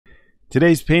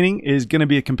Today's painting is going to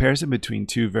be a comparison between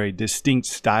two very distinct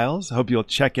styles. I hope you'll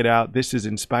check it out. This is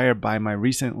inspired by my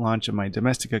recent launch of my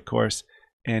Domestika course,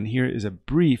 and here is a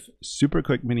brief, super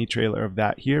quick mini trailer of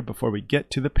that here before we get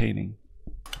to the painting.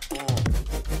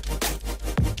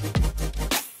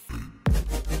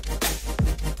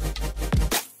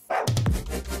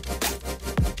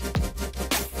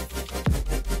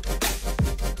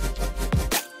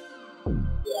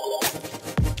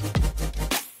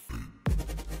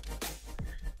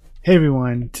 Hey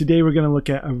everyone, today we're going to look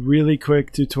at a really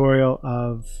quick tutorial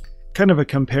of kind of a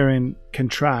compare and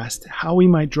contrast, how we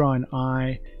might draw an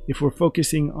eye if we're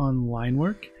focusing on line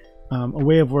work, a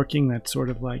way of working that's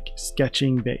sort of like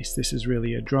sketching based. This is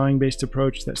really a drawing based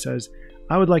approach that says,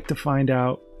 I would like to find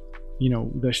out,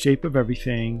 the shape of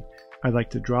everything. I'd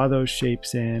like to draw those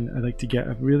shapes in. I'd like to get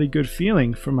a really good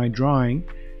feeling for my drawing.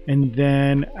 And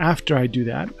then after I do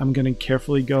that, I'm going to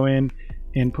carefully go in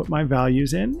and put my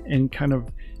values in and kind of,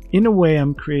 in a way,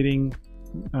 I'm creating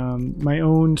my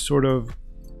own sort of,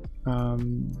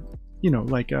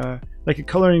 like a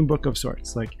coloring book of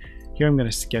sorts. Like here, I'm going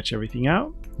to sketch everything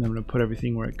out, and I'm going to put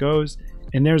everything where it goes.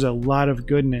 And there's a lot of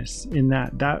goodness in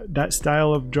that. That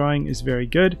style of drawing is very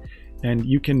good, and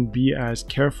you can be as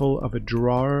careful of a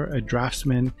drawer, a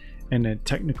draftsman, and a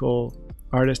technical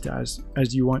artist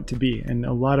as you want to be. And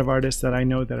a lot of artists that I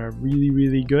know that are really,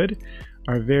 really good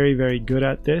are very, very good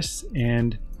at this.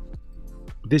 And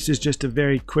this is just a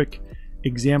very quick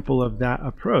example of that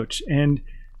approach, and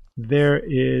there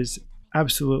is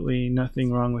absolutely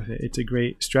nothing wrong with it. It's a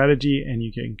great strategy, and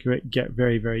you can get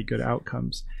very, very good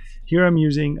outcomes. Here I'm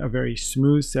using a very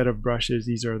smooth set of brushes.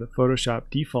 These are the Photoshop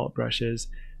default brushes,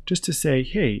 just to say,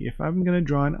 hey, if I'm going to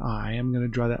draw an eye, I'm going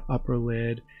to draw that upper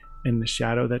lid and the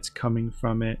shadow that's coming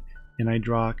from it, and I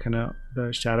draw kind of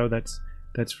the shadow that's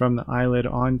from the eyelid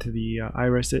onto the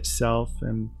iris itself,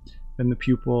 and the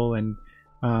pupil, and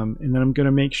then I'm going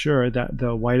to make sure that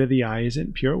the white of the eye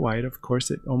isn't pure white. Of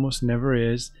course, it almost never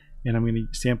is. And I'm going to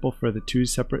sample for the two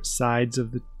separate sides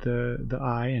of the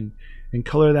eye and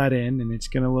color that in. And it's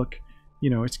going to look,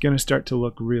 it's going to start to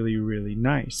look really, really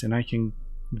nice. And I can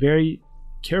very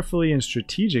carefully and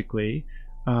strategically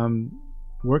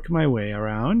work my way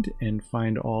around and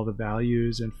find all the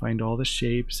values and find all the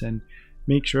shapes and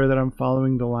make sure that I'm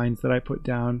following the lines that I put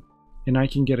down. And I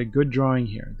can get a good drawing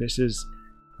here. This is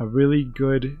a really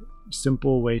good,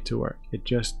 simple way to work.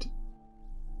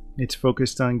 It's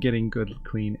focused on getting good,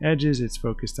 clean edges. It's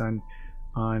focused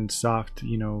on soft,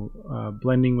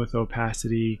 blending with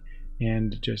opacity,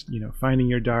 and just, finding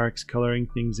your darks, coloring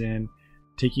things in,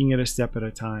 taking it a step at a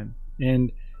time.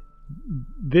 And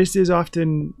this is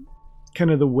often kind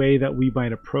of the way that we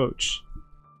might approach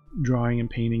drawing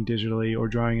and painting digitally, or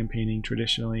drawing and painting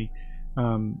traditionally.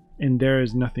 And there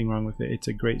is nothing wrong with it. It's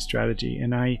a great strategy,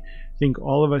 and I think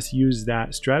all of us use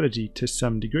that strategy to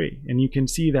some degree. And you can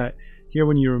see that here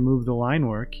when you remove the line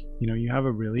work, you have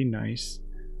a really nice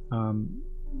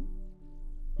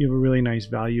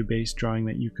value-based drawing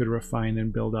that you could refine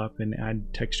and build up and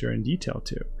add texture and detail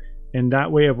to. And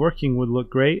that way of working would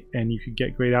look great, and you could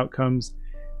get great outcomes,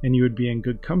 and you would be in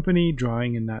good company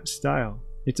drawing in that style.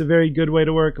 It's a very good way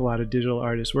to work. A lot of digital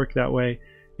artists work that way.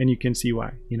 And you can see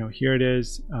why. Here it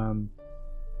is,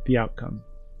 the outcome.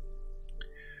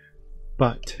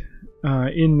 But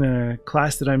in the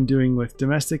class that I'm doing with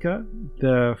Domestika,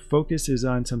 the focus is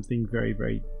on something very,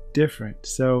 very different.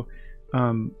 So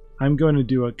I'm going to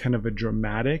do a kind of a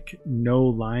dramatic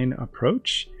no-line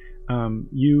approach.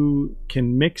 You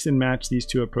can mix and match these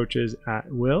two approaches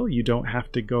at will. You don't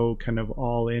have to go kind of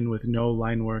all in with no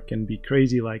line work and be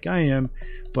crazy like I am.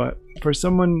 But for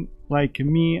someone like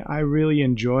me, I really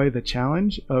enjoy the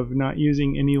challenge of not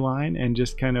using any line and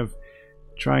just kind of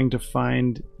trying to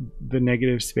find the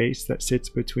negative space that sits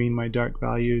between my dark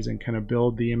values and kind of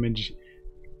build the image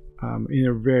in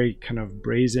a very kind of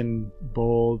brazen,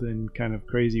 bold, and kind of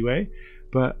crazy way.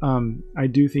 But I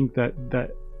do think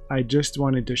that I just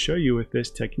wanted to show you with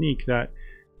this technique that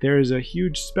there is a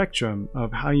huge spectrum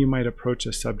of how you might approach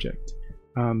a subject.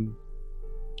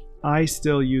 I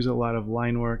still use a lot of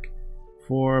line work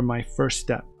for my first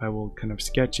step. I will kind of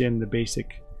sketch in the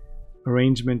basic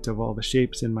arrangement of all the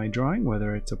shapes in my drawing,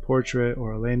 whether it's a portrait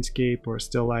or a landscape or a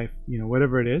still life,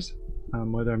 whatever it is,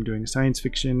 whether I'm doing a science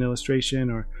fiction illustration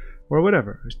or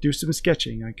whatever. Just do some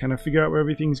sketching. I kind of figure out where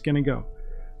everything's going to go.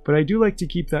 But I do like to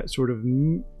keep that sort of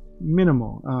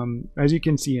minimal. As you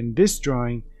can see in this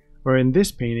drawing, or in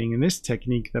this painting, in this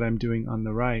technique that I'm doing on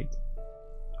the right,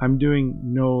 I'm doing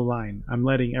no line. I'm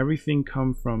letting everything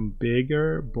come from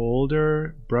bigger,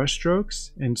 bolder brush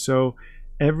strokes, and so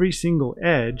every single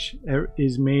edge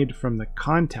is made from the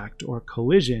contact or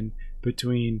collision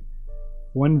between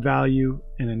one value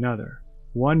and another,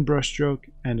 one brushstroke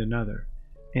and another.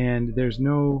 And there's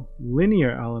no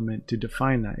linear element to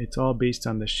define that. It's all based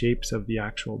on the shapes of the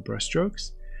actual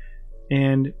brushstrokes.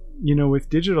 And with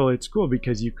digital, it's cool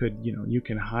because you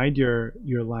can hide your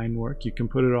line work. You can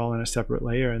put it all in a separate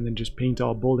layer and then just paint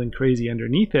all bold and crazy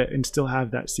underneath it and still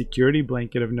have that security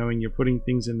blanket of knowing you're putting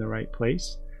things in the right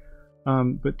place.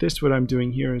 But what I'm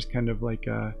doing here is kind of like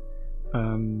a,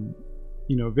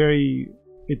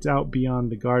 it's out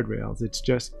beyond the guardrails. It's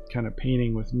just kind of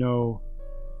painting with no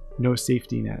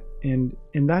safety net. And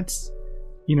that's,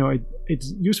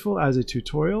 it's useful as a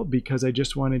tutorial because I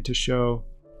just wanted to show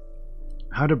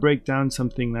how to break down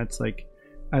something that's like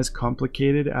as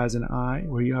complicated as an eye,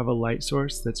 where you have a light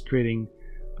source that's creating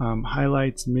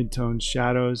highlights, midtones,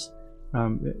 shadows.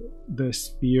 The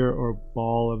sphere or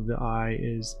ball of the eye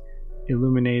is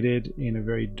illuminated in a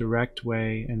very direct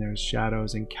way, and there's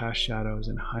shadows and cast shadows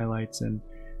and highlights and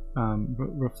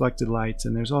reflected lights,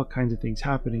 and there's all kinds of things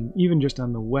happening even just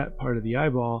on the wet part of the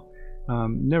eyeball.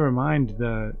 Never mind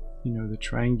the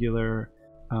triangular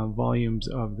volumes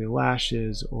of the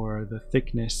lashes or the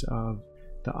thickness of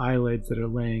the eyelids that are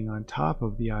laying on top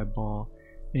of the eyeball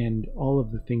and all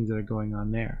of the things that are going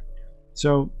on there.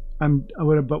 So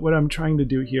what I'm trying to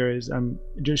do here is I'm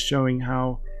just showing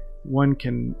how one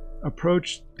can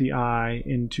approach the eye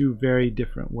in two very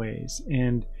different ways.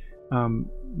 And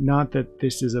not that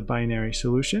this is a binary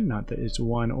solution, not that it's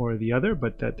one or the other,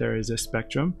 but that there is a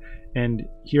spectrum. And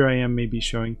here I am maybe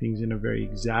showing things in a very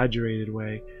exaggerated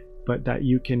way, but that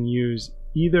you can use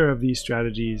either of these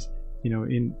strategies,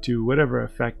 into whatever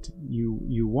effect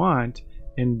you want,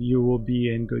 and you will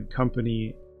be in good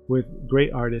company with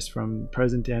great artists from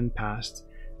present and past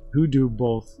who do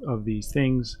both of these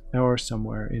things or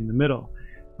somewhere in the middle.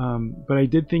 But I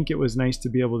did think it was nice to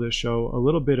be able to show a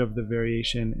little bit of the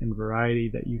variation and variety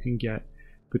that you can get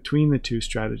between the two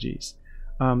strategies.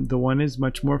 The one is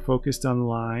much more focused on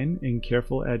line and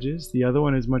careful edges. The other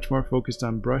one is much more focused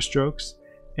on brush strokes,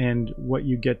 and what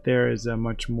you get there is a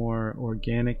much more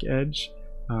organic edge,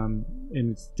 and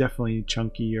it's definitely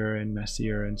chunkier and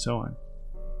messier and so on.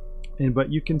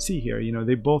 But you can see here,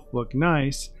 they both look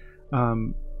nice.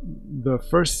 The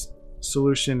first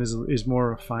solution is more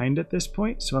refined at this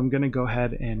point, so I'm going to go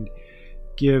ahead and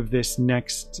give this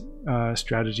next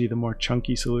strategy, the more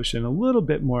chunky solution, a little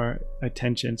bit more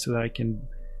attention so that I can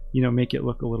make it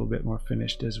look a little bit more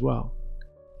finished as well.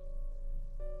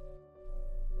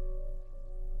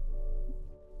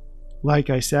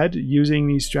 Like I said, using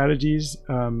these strategies,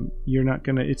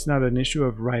 it's not an issue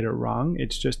of right or wrong.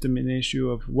 It's just an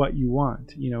issue of what you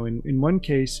want. In one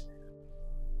case,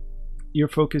 you're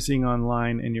focusing on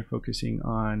line and you're focusing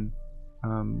on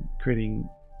creating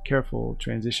careful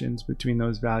transitions between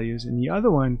those values. And the other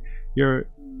one, you're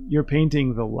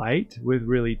painting the light with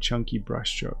really chunky brush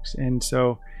strokes. And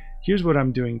so here's what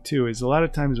I'm doing too, is a lot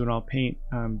of times when I'll paint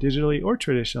digitally or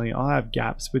traditionally, I'll have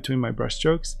gaps between my brush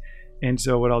strokes. And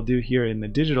so what I'll do here in the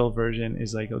digital version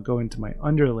is I'll go into my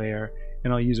underlayer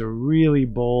and I'll use a really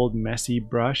bold, messy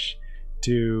brush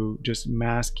to just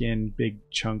mask in big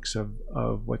chunks of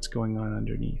what's going on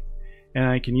underneath. And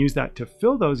I can use that to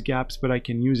fill those gaps, but I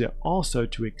can use it also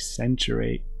to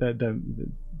accentuate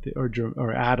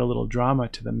or add a little drama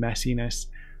to the messiness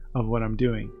of what I'm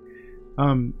doing.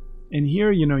 And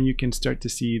here, you can start to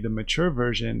see the mature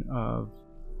version of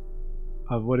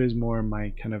what is more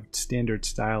my kind of standard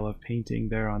style of painting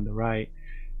there on the right.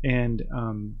 And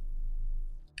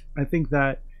I think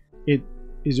that it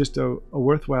is just a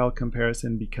worthwhile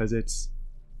comparison because it's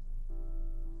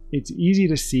easy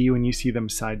to see when you see them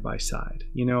side by side.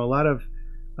 A lot of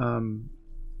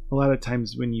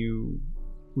times when you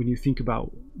think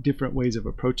about different ways of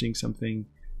approaching something,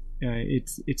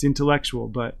 it's intellectual,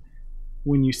 but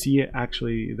when you see it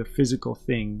actually, the physical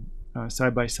thing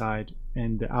side by side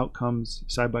and the outcomes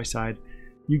side by side,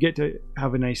 you get to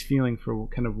have a nice feeling for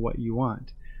kind of what you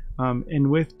want. And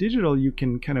with digital, you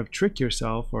can kind of trick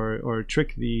yourself or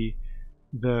trick the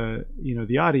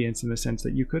audience in the sense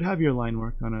that you could have your line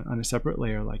work on a separate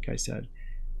layer, like I said,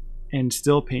 and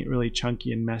still paint really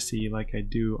chunky and messy like I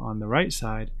do on the right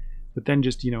side. But then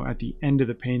just, at the end of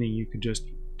the painting, you could just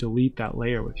delete that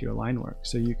layer with your line work.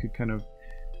 So you could kind of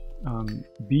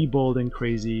be bold and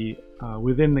crazy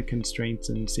within the constraints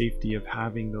and safety of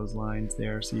having those lines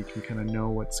there, so you can kind of know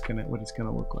what it's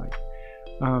gonna look like.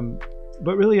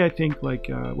 But really, I think like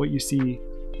what you see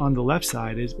on the left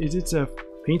side is it's a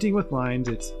painting with lines.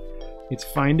 It's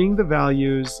finding the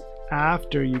values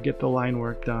after you get the line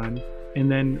work done, and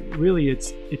then really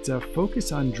it's a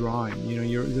focus on drawing.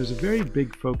 There's a very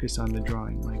big focus on the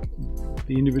drawing, like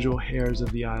the individual hairs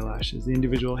of the eyelashes, the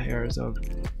individual hairs of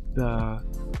the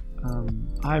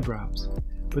eyebrows.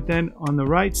 But then on the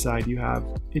right side you have,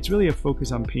 it's really a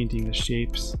focus on painting the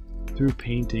shapes through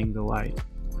painting the light.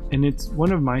 And it's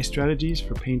one of my strategies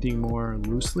for painting more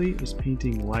loosely is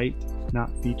painting light, not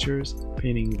features,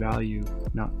 painting value,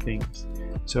 not things.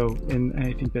 So, and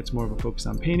I think that's more of a focus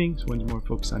on painting. So one's more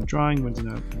focused on drawing, one's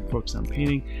more focused on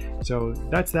painting. So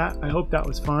that's that. I hope that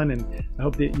was fun, and I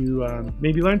hope that you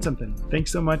maybe learned something.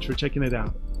 Thanks so much for checking it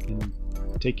out, and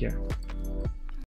take care.